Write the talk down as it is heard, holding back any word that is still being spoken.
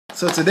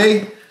So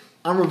today,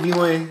 I'm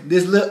reviewing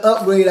this little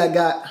upgrade I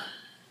got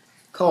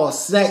called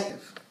SnackTiv.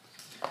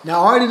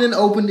 Now, I already done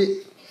opened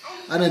it.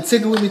 I done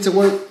took it with me to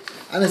work.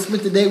 I done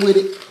spent the day with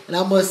it. And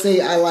I must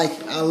say, I like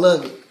it. I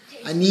love it.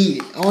 I need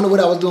it. I don't know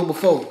what I was doing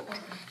before.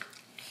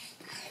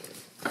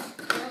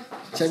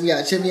 Check me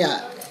out. Check me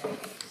out.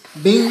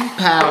 Bing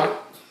Pow.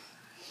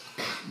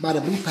 By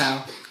the Boo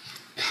Pow.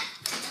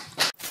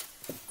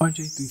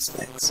 RJ3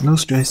 snacks. No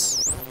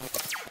stress.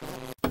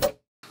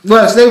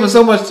 Well, it's saving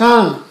so much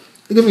time.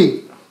 Look at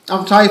me.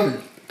 I'm typing.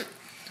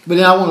 But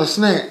then I want a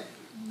snack.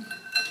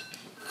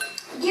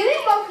 Give me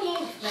more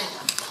pink.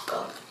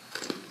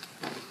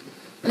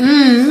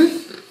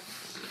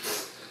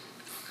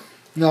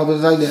 No, but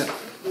it's like that.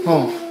 Hold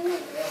on.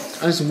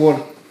 I need some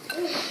water.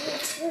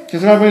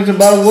 Can I bring some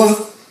bottle of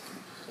water?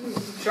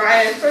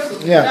 Try it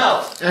first. Yeah.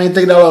 No. I ain't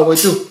take that all the way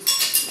through.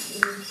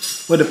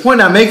 But the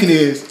point I'm making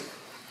is,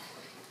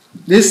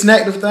 this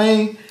SnackTiv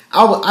thing,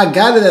 I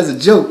got it as a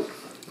joke.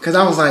 Because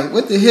I was like,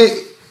 what the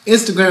heck?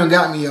 Instagram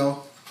got me,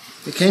 y'all.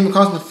 It came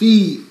across my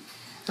feed.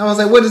 I was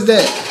like, what is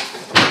that?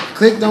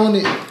 Clicked on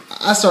it.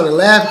 I started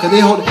laughing because they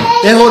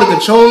hold the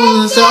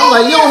controllers and stuff. I'm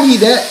like, you don't need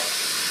that.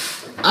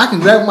 I can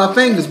grab with my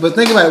fingers, but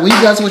think about it. When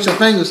you got it with your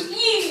fingers,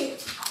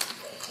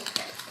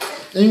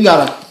 then you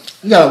gotta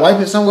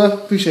wipe it somewhere.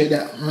 Appreciate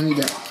that. I don't need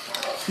that.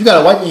 You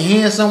gotta wipe your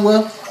hands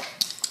somewhere.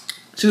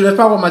 Shoot, that's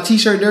probably why my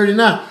t-shirt dirty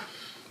now.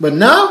 But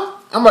now,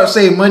 I'm about to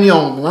save money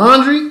on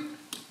laundry.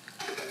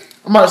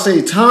 I'm about to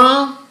save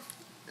time.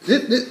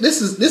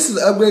 This is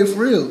an upgrade for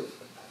real.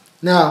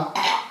 Now,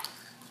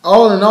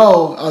 all in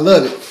all, I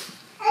love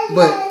it.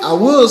 But I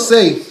will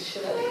say,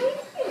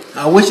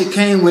 I wish it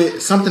came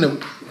with something,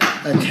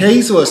 a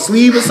case or a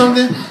sleeve or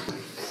something.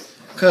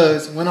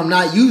 Because when I'm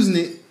not using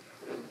it,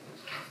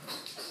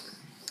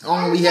 I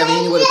don't really have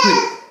anywhere to put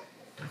it.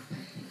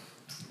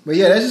 But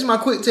yeah, that's just my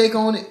quick take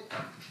on it.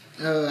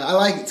 I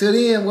like it. Till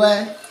the end,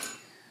 why?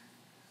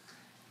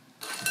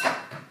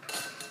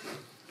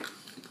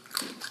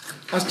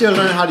 I'm still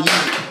learning how to use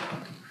it.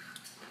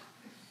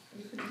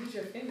 You could use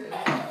your fingers.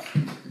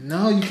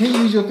 No, you can't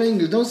use your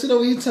fingers. Don't sit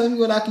over here telling me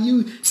what I can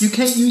use. You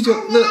can't use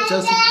your... Look,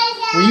 Justin.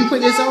 When you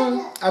put this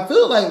on, I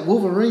feel like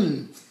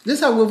Wolverine. This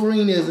is how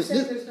Wolverine is.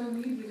 There's no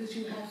need because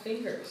you have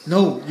fingers.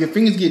 No, your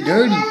fingers get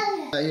dirty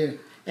out here.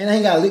 And I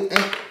ain't got lick.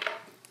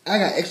 I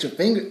got extra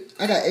fingers.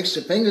 I got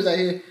extra fingers out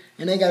here.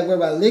 And I ain't got to worry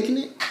about licking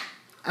it.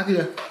 I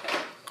could...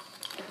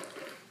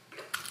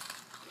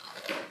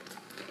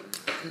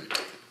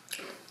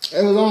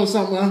 It was on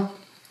something, huh?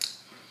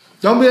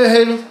 Don't be a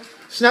hater.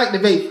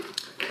 SnackTiv.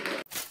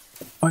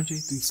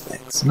 RJ3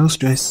 snacks. No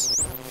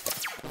stress.